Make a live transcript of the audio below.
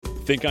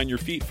Think on your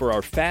feet for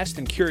our Fast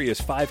and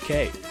Curious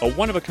 5K, a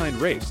one-of-a-kind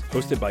race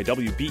hosted by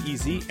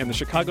WBEZ and the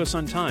Chicago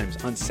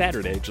Sun-Times on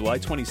Saturday, July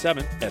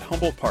 27th at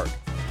Humboldt Park.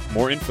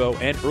 More info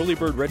and early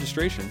bird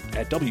registration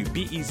at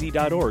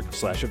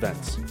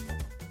wbez.org/events.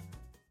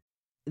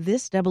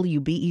 This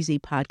WBEZ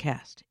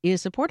podcast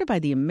is supported by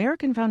the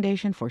American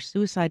Foundation for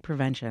Suicide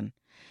Prevention.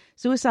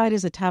 Suicide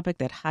is a topic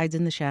that hides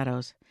in the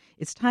shadows.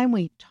 It's time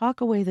we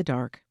talk away the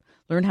dark,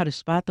 learn how to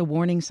spot the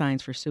warning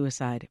signs for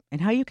suicide,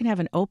 and how you can have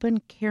an open,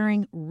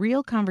 caring,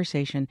 real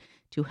conversation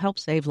to help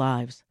save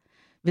lives.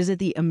 Visit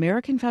the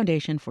American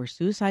Foundation for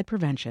Suicide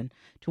Prevention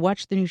to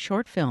watch the new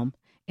short film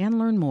and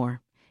learn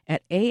more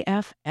at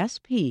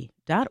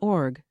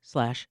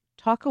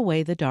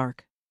afsp.org/talkawaythedark.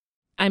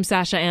 I'm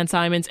Sasha Ann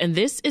Simons, and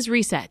this is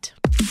Reset.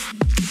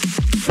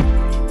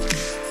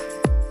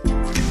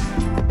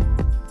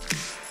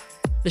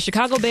 The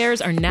Chicago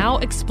Bears are now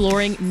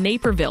exploring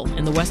Naperville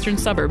in the western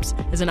suburbs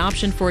as an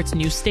option for its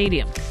new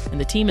stadium. And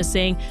the team is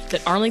saying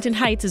that Arlington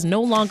Heights is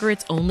no longer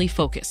its only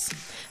focus.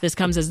 This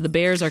comes as the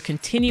Bears are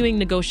continuing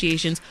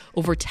negotiations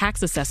over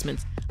tax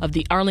assessments of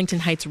the Arlington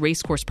Heights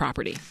racecourse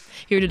property.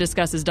 Here to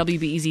discuss is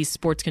WBEZ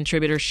sports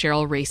contributor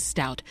Cheryl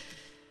Race-Stout.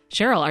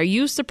 Cheryl, are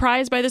you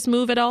surprised by this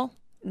move at all?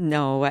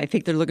 No, I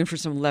think they're looking for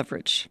some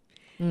leverage.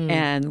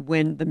 And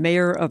when the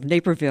mayor of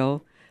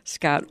Naperville,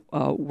 Scott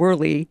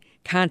Worley,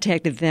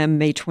 contacted them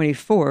May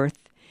 24th,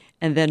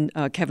 and then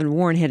Kevin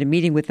Warren had a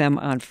meeting with them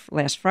on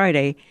last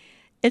Friday,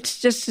 it's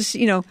just,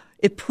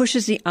 it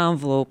pushes the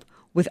envelope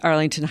with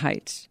Arlington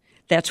Heights.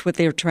 That's what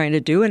they're trying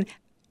to do, and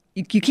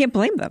you can't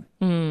blame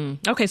them.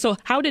 Okay, so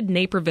how did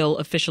Naperville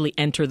officially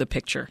enter the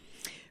picture?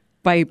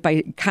 By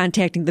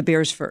contacting the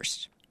Bears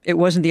first. It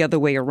wasn't the other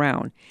way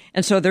around.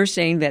 And so they're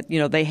saying that,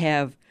 they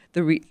have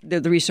the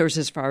resources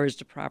as far as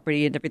the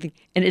property and everything.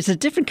 And it's a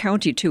different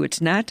county, too. It's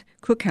not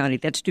Cook County.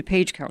 That's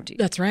DuPage County.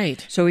 That's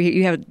right. So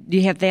you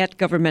have that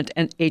government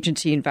and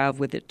agency involved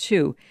with it,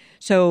 too.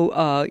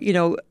 So,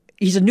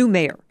 he's a new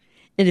mayor.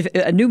 And if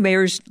a new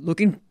mayor's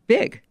looking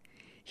big.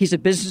 He's a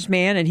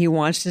businessman, and he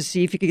wants to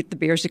see if he could get the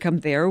Bears to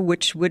come there,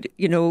 which would,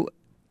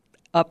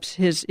 up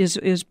his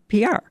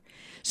PR.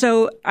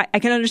 So I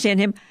can understand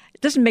him.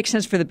 It doesn't make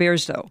sense for the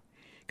Bears, though,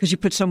 because you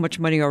put so much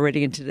money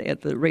already into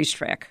the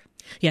racetrack.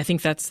 Yeah, I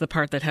think that's the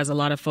part that has a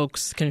lot of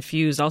folks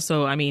confused.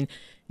 Also,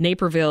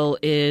 Naperville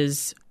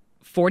is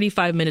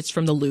 45 minutes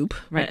from the Loop.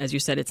 Right. As you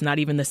said, it's not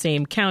even the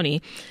same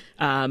county.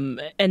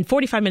 And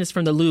 45 minutes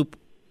from the Loop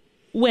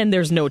when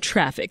there's no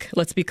traffic.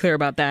 Let's be clear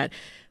about that.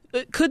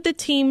 Could the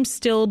team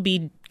still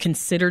be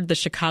considered the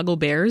Chicago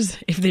Bears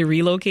if they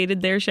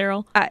relocated there,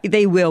 Cheryl?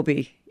 They will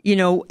be.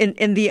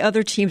 And the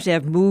other teams that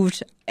have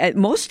moved,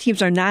 most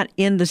teams are not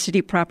in the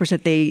city proper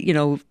that they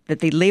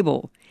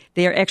label.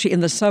 They are actually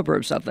in the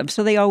suburbs of them.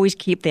 So they always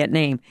keep that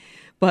name.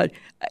 But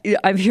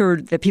I've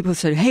heard that people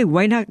say, hey,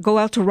 why not go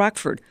out to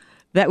Rockford?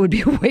 That would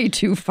be way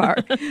too far.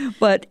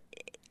 But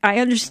I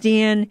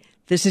understand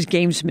this is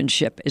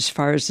gamesmanship as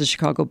far as the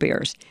Chicago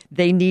Bears.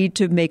 They need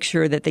to make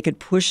sure that they could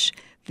push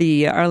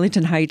the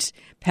Arlington Heights,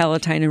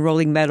 Palatine, and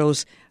Rolling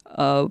Meadows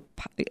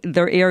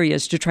their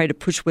areas to try to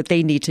push what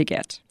they need to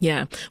get.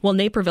 Yeah. Well,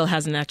 Naperville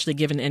hasn't actually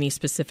given any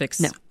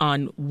specifics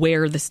on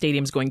where the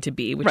stadium's going to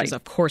be, which is,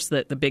 of course,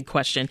 the big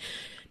question.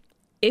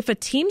 If a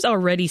team's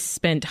already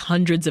spent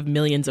hundreds of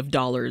millions of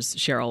dollars,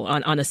 Cheryl,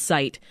 on a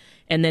site,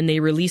 and then they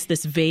release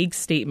this vague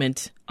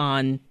statement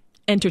on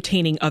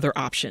entertaining other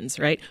options,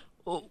 right?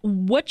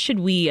 What should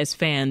we as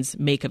fans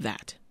make of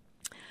that?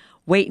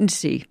 Wait and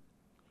see.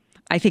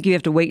 I think you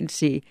have to wait and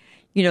see.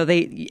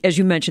 They, as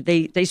you mentioned,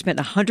 they spent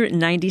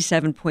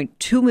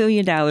 $197.2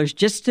 million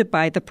just to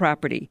buy the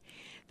property.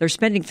 They're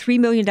spending $3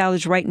 million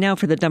right now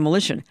for the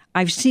demolition.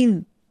 I've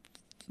seen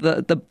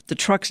the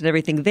trucks and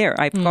everything there.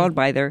 I've gone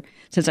by there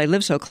since I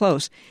live so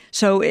close.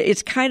 So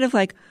it's kind of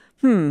like,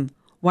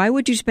 why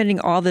would you spending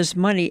all this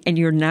money and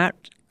you're not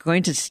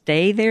going to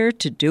stay there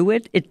to do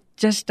it? It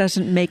just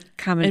doesn't make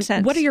common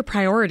sense. What are your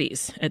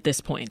priorities at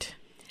this point?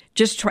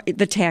 Just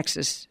the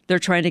taxes. They're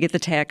trying to get the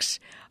tax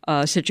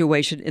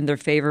situation in their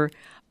favor.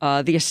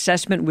 The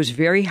assessment was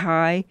very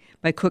high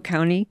by Cook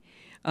County.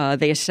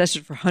 They assessed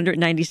it for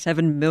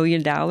 $197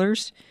 million,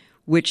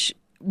 which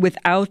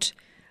without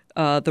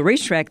the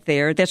racetrack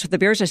there, that's what the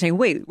Bears are saying.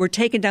 Wait, we're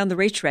taking down the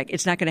racetrack.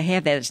 It's not going to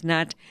have that. It's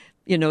not,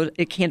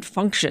 it can't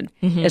function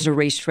as a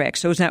racetrack.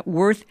 So it's not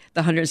worth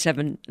the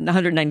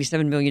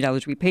 $197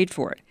 million we paid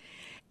for it.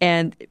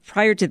 And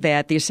prior to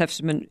that, the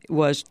assessment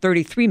was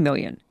 $33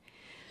 million.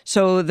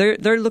 So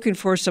they're looking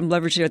for some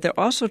leverage there. They're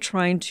also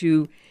trying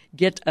to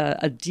get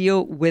a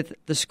deal with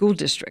the school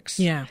districts.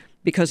 Yeah.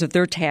 Because of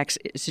their tax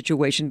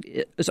situation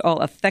is all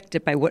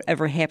affected by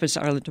whatever happens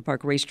to Arlington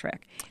Park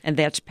Racetrack. And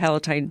that's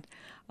Palatine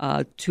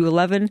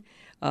 211,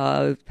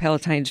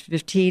 Palatine's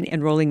 15,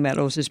 and Rolling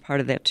Meadows is part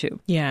of that too.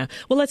 Yeah.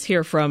 Well, let's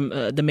hear from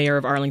the mayor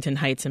of Arlington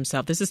Heights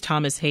himself. This is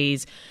Thomas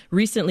Hayes,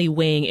 recently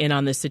weighing in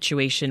on this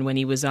situation when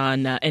he was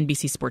on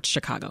NBC Sports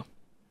Chicago.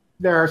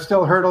 There are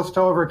still hurdles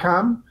to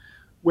overcome.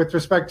 With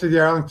respect to the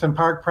Arlington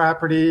Park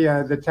property,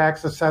 the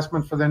tax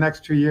assessment for the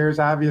next 2 years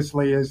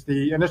obviously is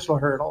the initial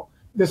hurdle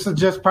This is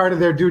just part of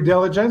their due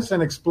diligence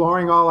and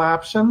exploring all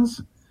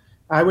options.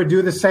 I would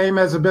do the same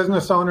as a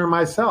business owner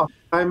myself.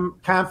 I'm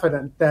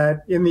confident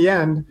that in the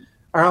end,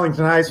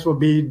 Arlington Heights will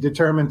be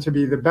determined to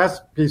be the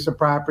best piece of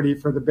property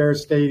for the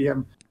Bears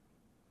Stadium.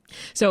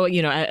 So,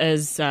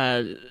 as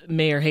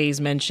Mayor Hayes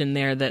mentioned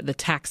there, that the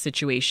tax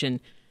situation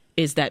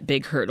is that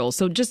big hurdle.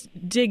 So just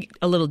dig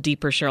a little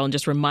deeper, Cheryl, and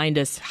just remind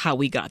us how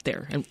we got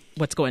there and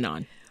what's going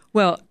on.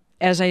 Well,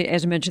 as I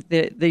mentioned,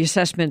 the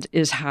assessment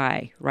is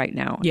high right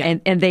now, yeah.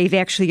 and they've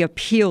actually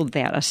appealed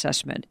that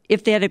assessment.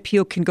 If that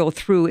appeal can go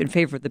through in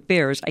favor of the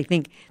Bears, I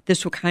think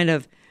this will kind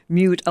of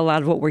mute a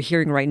lot of what we're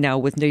hearing right now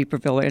with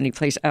Naperville or any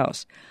place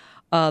else.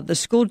 The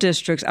school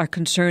districts are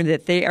concerned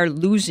that they are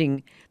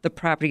losing the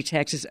property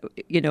taxes,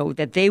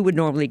 that they would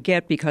normally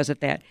get because of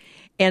that.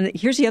 And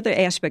here's the other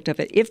aspect of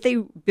it. If they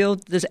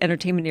build this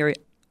entertainment area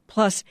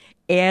plus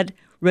add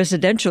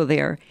residential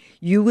there,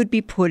 you would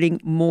be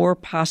putting more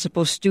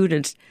possible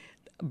students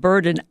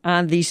burden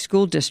on these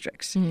school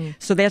districts. Mm-hmm.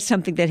 So that's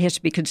something that has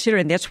to be considered.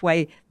 And that's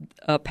why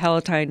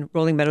Palatine,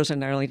 Rolling Meadows,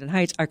 and Arlington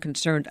Heights are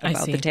concerned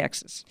about the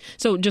taxes.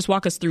 So just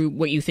walk us through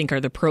what you think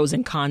are the pros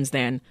and cons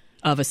then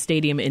of a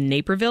stadium in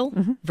Naperville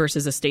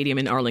versus a stadium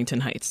in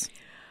Arlington Heights.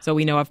 So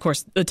we know, of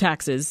course, the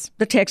taxes.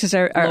 The taxes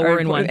are lower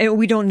in one. And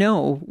we don't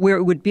know where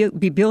it would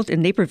be built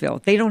in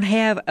Naperville. They don't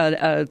have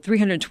a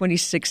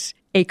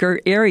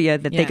 326-acre area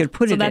that they could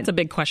put it in. So that's a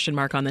big question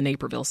mark on the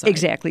Naperville side.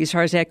 Exactly, as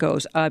far as that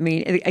goes. I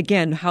mean,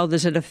 again, how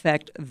does it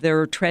affect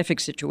their traffic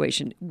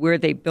situation, where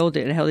they build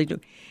it and how they do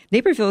it?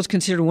 Naperville is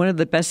considered one of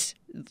the best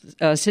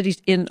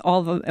cities in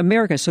all of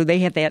America, so they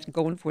have that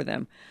going for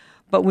them.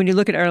 But when you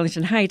look at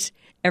Arlington Heights,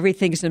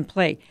 everything's in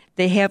play.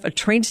 They have a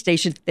train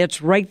station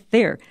that's right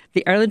there.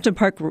 The Arlington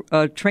Park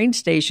train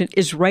station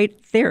is right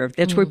there.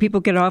 That's where people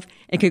get off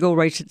and can go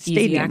right to the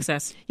stadium. Easy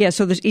access. Yeah,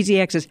 so there's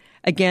easy access.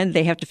 Again,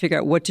 they have to figure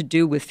out what to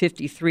do with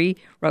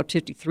Route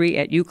 53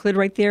 at Euclid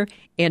right there,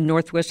 and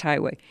Northwest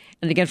Highway.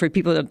 And again, for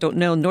people that don't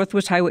know,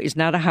 Northwest Highway is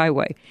not a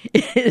highway.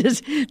 It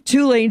is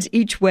 2 lanes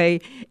each way,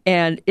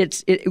 and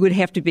it would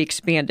have to be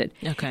expanded.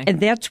 Okay. And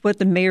that's what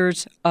the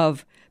mayors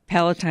of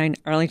Palatine,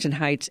 Arlington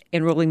Heights,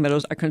 and Rolling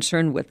Meadows are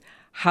concerned with.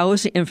 How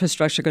is the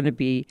infrastructure going to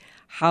be?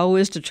 How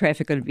is the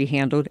traffic going to be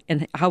handled?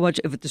 And how much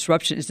of a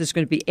disruption is this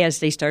going to be as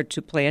they start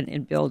to plan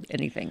and build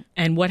anything?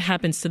 And what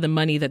happens to the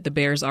money that the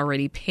Bears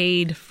already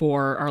paid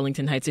for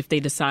Arlington Heights if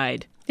they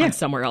decide on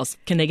somewhere else?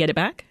 Can they get it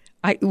back?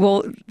 They're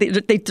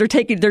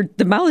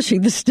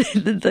demolishing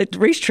the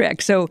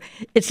racetrack, so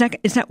it's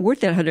not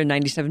worth that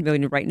 $197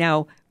 million right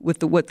now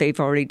with what they've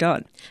already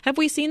done. Have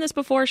we seen this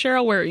before,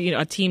 Cheryl, where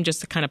a team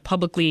just kind of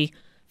publicly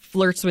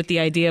flirts with the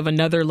idea of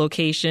another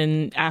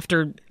location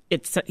after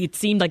it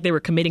seemed like they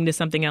were committing to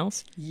something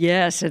else?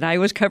 Yes, and I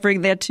was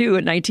covering that too.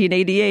 In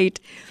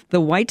 1988,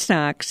 the White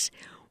Sox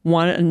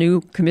wanted a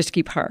new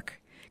Comiskey Park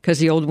because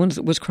the old one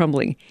was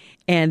crumbling,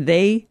 and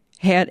they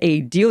had a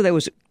deal that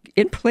was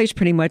in place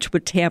pretty much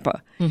with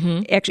Tampa.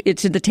 Mm-hmm. Actually,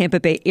 it's in the Tampa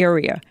Bay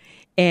area,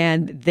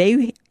 and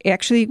they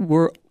actually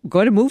were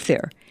going to move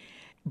there.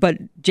 But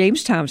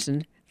James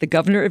Thompson, the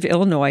governor of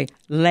Illinois,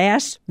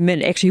 last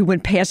minute, actually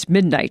went past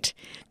midnight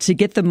to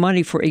get the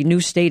money for a new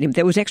stadium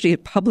that was actually a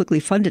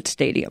publicly funded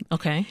stadium.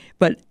 Okay.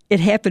 But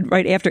it happened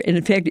right after. And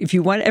in fact, if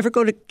you want to ever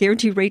go to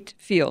Guaranteed Rate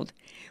Field,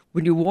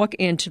 when you walk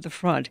into the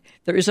front,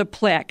 there is a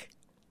plaque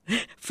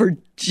for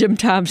Jim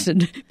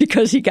Thompson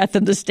because he got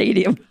them the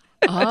stadium.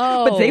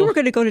 Oh. But they were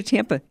going to go to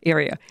Tampa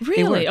area.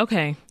 Really?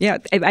 Okay. Yeah,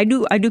 I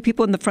knew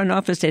people in the front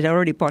office that had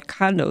already bought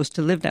condos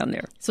to live down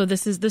there. So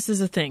this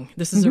is a thing.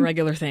 This is a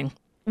regular thing.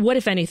 What,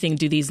 if anything,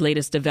 do these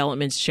latest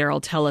developments,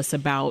 Cheryl, tell us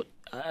about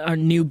our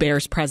new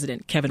Bears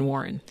president, Kevin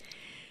Warren?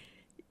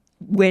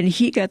 When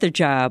he got the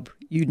job,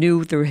 you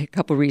knew there were a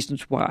couple of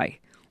reasons why.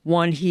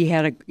 One, he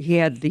had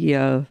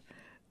the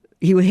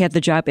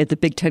job at the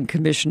Big Ten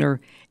commissioner,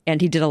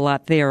 and he did a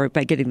lot there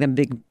by getting them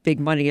big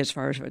money as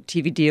far as a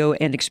TV deal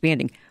and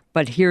expanding.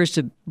 But here's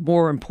the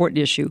more important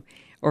issue,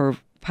 or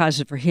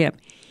positive for him.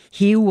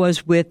 He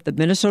was with the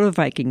Minnesota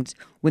Vikings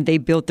when they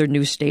built their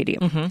new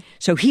stadium. Mm-hmm.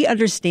 So he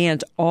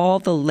understands all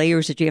the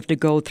layers that you have to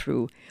go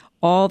through,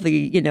 all the,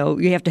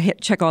 you have to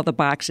check all the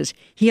boxes.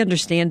 He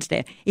understands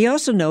that. He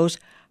also knows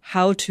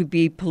how to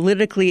be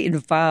politically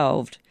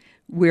involved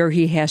where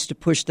he has to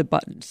push the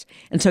buttons.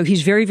 And so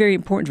he's very, very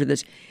important for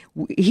this.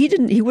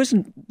 He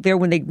wasn't there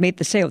when they made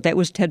the sale. That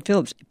was Ted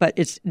Phillips. But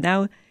it's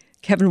now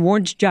Kevin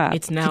Warren's job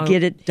to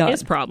get it done.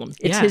 His problem.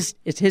 It's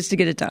his to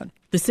get it done.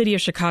 The city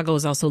of Chicago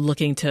is also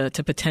looking to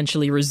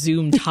potentially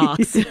resume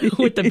talks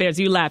with the Bears.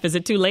 You laugh. Is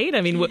it too late?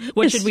 I mean,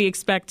 what should we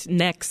expect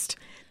next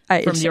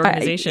from the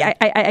organization?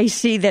 I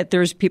see that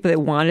there's people that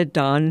want it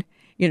done,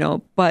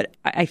 but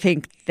I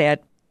think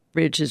that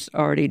bridge is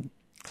already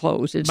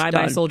closed. It's bye-bye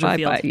done. Soldier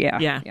Field. Bye.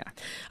 Yeah.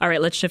 All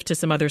right, let's shift to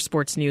some other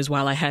sports news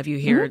while I have you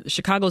here. Mm-hmm.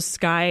 Chicago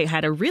Sky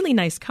had a really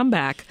nice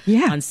comeback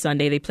on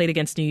Sunday. They played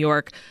against New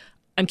York.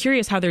 I'm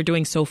curious how they're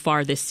doing so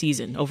far this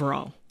season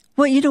overall.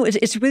 Well,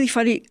 it's really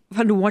fun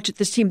to watch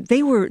this team.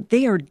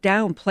 They are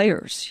down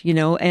players,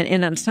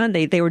 and on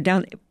Sunday they were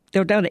down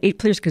to 8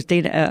 players because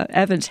Dana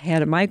Evans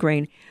had a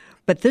migraine.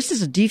 But this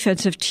is a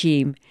defensive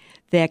team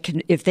that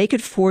if they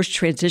could force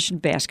transition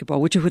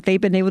basketball, which is what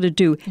they've been able to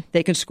do,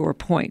 they can score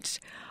points.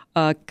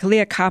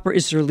 Kalia Copper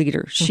is their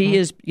leader. She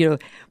is,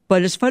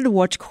 but it's fun to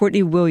watch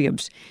Courtney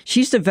Williams.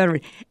 She's the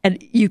veteran,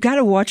 and you got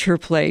to watch her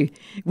play.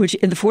 Which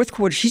in the fourth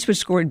quarter, she's been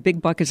scoring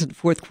big buckets in the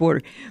fourth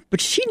quarter, but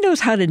she knows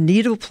how to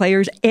needle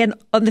players and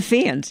on the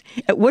fans.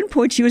 At one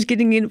point, she was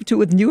getting into it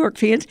with New York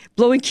fans,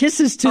 blowing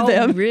kisses to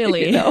them.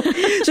 Really?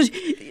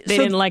 They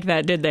didn't like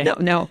that, did they?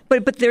 No.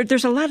 But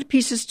there's a lot of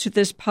pieces to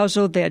this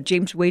puzzle that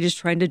James Wade is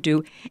trying to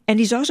do, and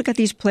he's also got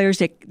these players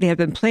that they have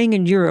been playing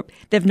in Europe.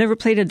 They've never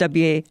played in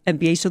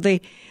WNBA, so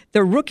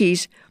they're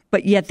rookies,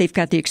 but yet they've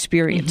got the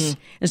experience.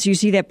 And so you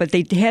see that, but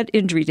they had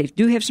injuries. They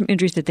do have some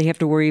injuries that they have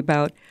to worry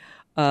about.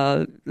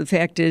 The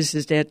fact is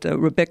that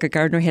Rebecca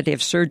Gardner had to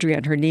have surgery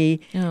on her knee,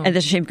 and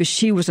that's a shame because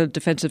she was a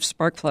defensive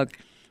spark plug.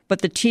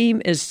 But the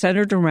team is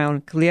centered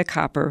around Kalia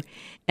Copper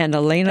and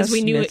Elena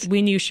Smith.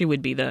 We knew she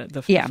would be the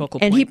focal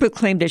point. And he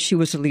proclaimed that she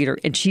was a leader,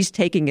 and she's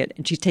taking it,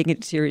 and she's taking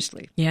it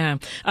seriously. Yeah.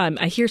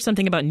 I hear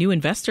something about new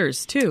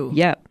investors, too.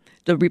 Yeah.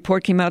 The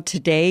report came out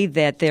today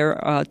that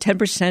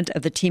 10%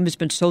 of the team has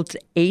been sold to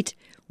 8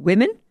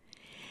 women,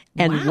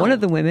 and one of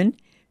the women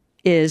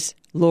is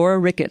Laura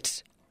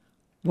Ricketts,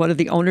 one of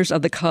the owners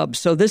of the Cubs.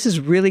 So this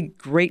is really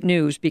great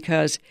news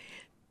because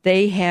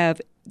they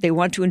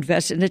want to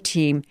invest in a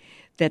team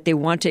that they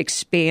want to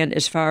expand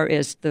as far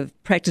as the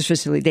practice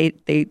facility.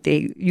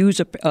 They use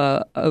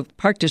a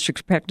park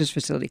district practice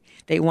facility.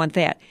 They want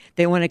that.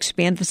 They want to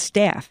expand the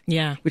staff,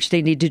 which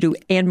they need to do,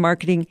 and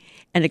marketing,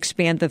 and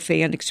expand the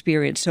fan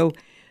experience. So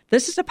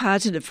this is a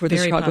positive for the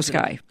Chicago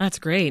Sky. That's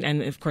great.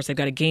 And, of course, they've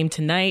got a game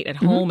tonight at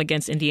home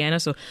against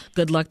Indiana, so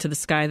good luck to the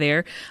Sky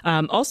there.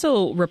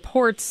 Also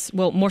reports,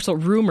 more so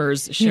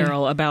rumors,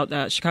 Cheryl,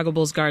 about Chicago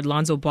Bulls guard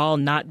Lonzo Ball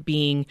not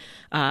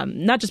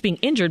just being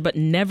injured, but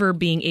never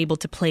being able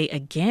to play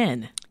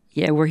again.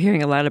 Yeah, we're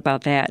hearing a lot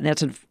about that, and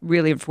that's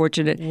really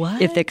unfortunate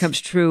if that comes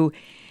true.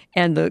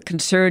 And the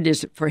concern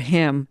is for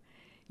him,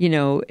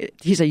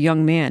 he's a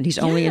young man. He's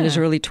only in his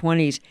early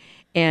 20s.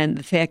 And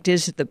the fact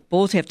is that the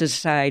Bulls have to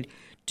decide,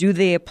 do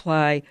they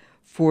apply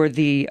for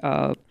the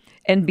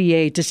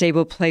NBA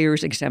disabled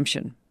players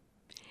exemption?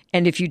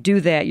 And if you do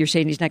that, you're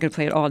saying he's not going to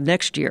play at all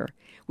next year.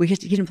 Well, he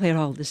didn't play at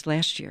all this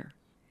last year.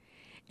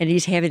 And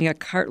he's having a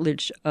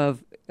cartilage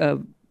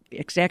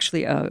it's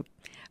actually a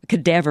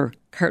cadaver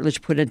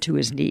cartilage put into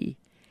his knee.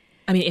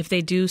 I mean, if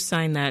they do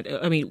sign that,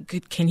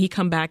 can he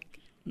come back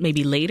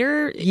maybe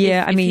later?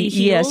 Yeah,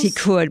 yes, he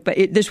could. But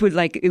this would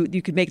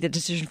you could make the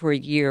decision for a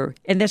year.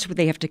 And that's what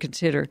they have to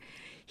consider.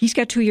 He's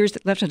got 2 years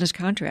left on his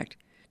contract.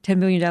 $10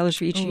 million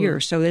for each year.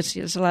 So that's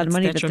a lot of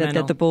money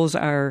that the Bulls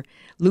are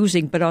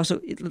losing. But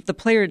also the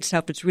player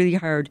itself, it's really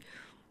hard,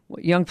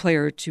 young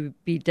player, to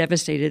be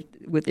devastated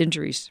with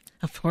injuries.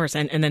 Of course,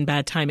 and then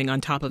bad timing on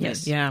top of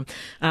it. Yeah.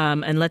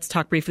 And let's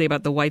talk briefly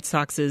about the White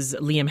Sox's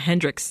Liam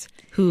Hendriks,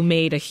 who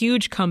made a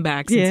huge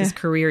comeback since his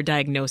career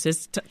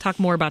diagnosis. Talk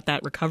more about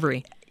that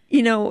recovery.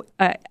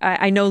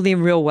 I know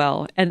Liam real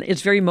well, and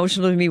it's very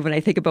emotional to me when I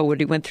think about what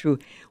he went through.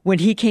 When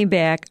he came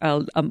back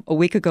a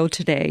week ago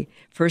today,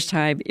 first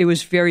time, it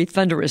was very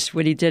thunderous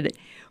when he did it.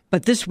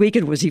 But this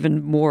weekend was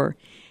even more.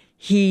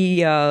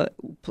 He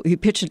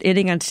pitched an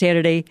inning on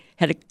Saturday,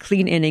 had a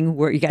clean inning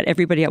where he got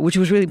everybody out, which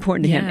was really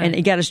important to him, and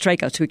he got a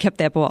strikeout, so he kept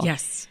that ball.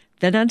 Yes.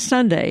 Then on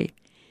Sunday,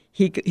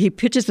 he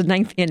pitches the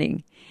 9th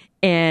inning,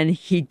 and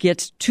he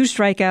gets 2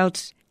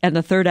 strikeouts, and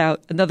the third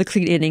out, another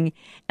clean inning,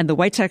 and the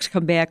White Sox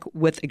come back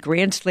with a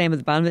grand slam at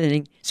the bottom of the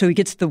inning, so he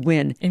gets the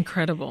win.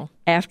 Incredible.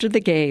 After the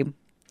game,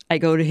 I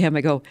go to him,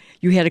 I go,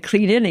 you had a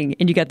clean inning,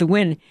 and you got the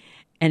win.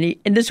 And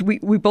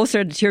we both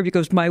started to tear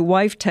because my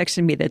wife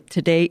texted me that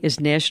today is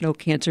National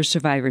Cancer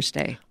Survivors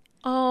Day.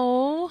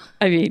 Oh.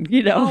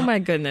 Oh, my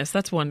goodness,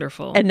 that's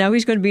wonderful. And now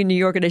he's going to be in New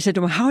York, and I said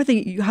to him, how do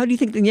you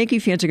think the Yankee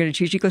fans are going to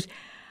treat you? He goes,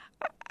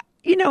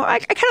 I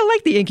kind of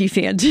like the Yankee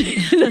fans,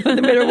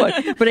 no matter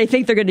what. But I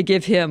think they're going to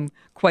give him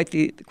quite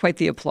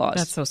the applause.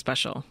 That's so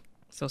special.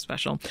 So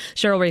special.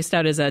 Cheryl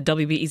Raystout is a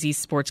WBEZ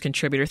sports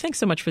contributor. Thanks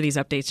so much for these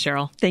updates,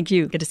 Cheryl. Thank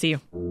you. Good to see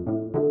you.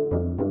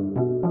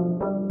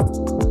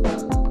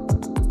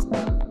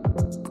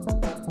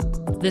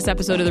 This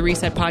episode of the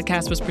Reset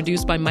Podcast was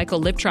produced by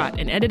Michael Liptrot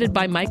and edited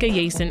by Micah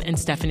Yason and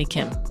Stephanie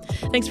Kim.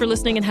 Thanks for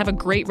listening and have a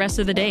great rest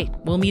of the day.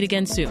 We'll meet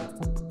again soon.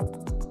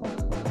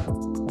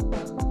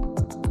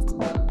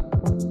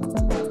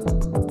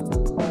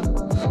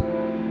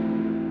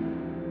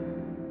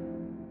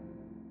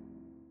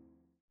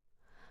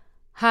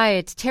 Hi,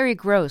 it's Terry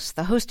Gross,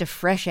 the host of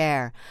Fresh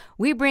Air.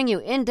 We bring you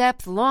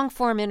in-depth,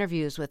 long-form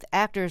interviews with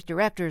actors,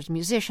 directors,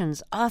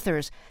 musicians,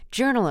 authors,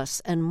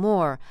 journalists, and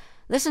more.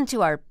 Listen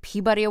to our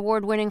Peabody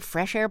Award-winning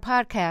Fresh Air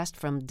podcast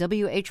from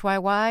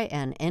WHYY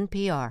and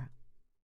NPR.